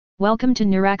Welcome to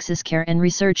NeuraXis Care and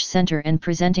Research Center and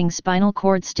presenting Spinal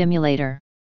Cord Stimulator.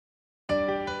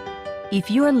 If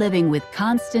you're living with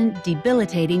constant,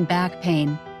 debilitating back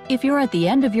pain, if you're at the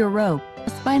end of your rope,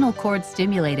 a spinal cord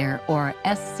stimulator, or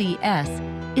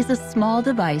SCS, is a small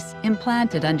device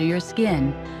implanted under your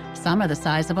skin. Some are the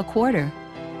size of a quarter.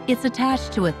 It's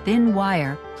attached to a thin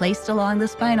wire placed along the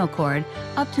spinal cord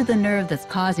up to the nerve that's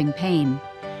causing pain.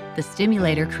 The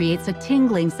stimulator creates a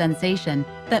tingling sensation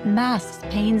that masks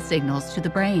pain signals to the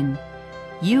brain.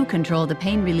 You control the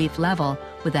pain relief level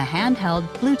with a handheld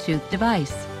Bluetooth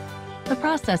device. The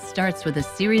process starts with a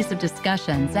series of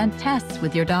discussions and tests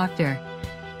with your doctor.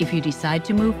 If you decide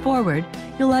to move forward,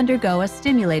 you'll undergo a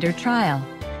stimulator trial.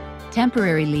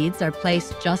 Temporary leads are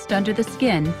placed just under the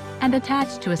skin and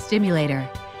attached to a stimulator.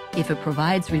 If it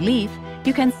provides relief,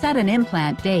 you can set an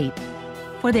implant date.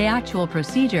 For the actual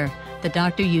procedure, the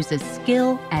doctor uses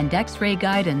skill and X-ray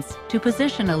guidance to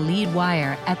position a lead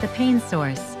wire at the pain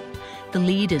source. The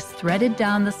lead is threaded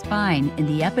down the spine in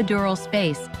the epidural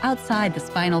space outside the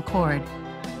spinal cord.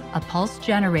 A pulse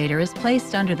generator is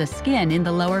placed under the skin in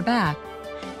the lower back.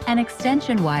 An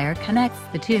extension wire connects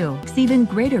the two. Even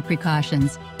greater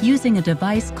precautions using a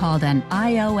device called an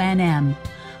IONM.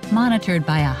 Monitored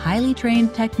by a highly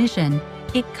trained technician,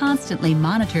 it constantly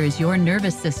monitors your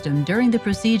nervous system during the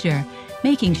procedure,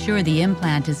 making sure the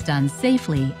implant is done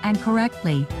safely and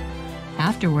correctly.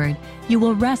 Afterward, you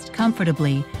will rest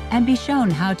comfortably and be shown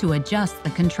how to adjust the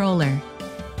controller.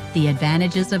 The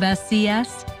advantages of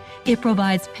SCS? It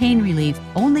provides pain relief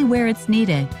only where it's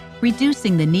needed,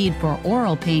 reducing the need for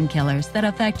oral painkillers that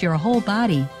affect your whole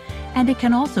body, and it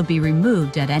can also be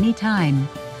removed at any time.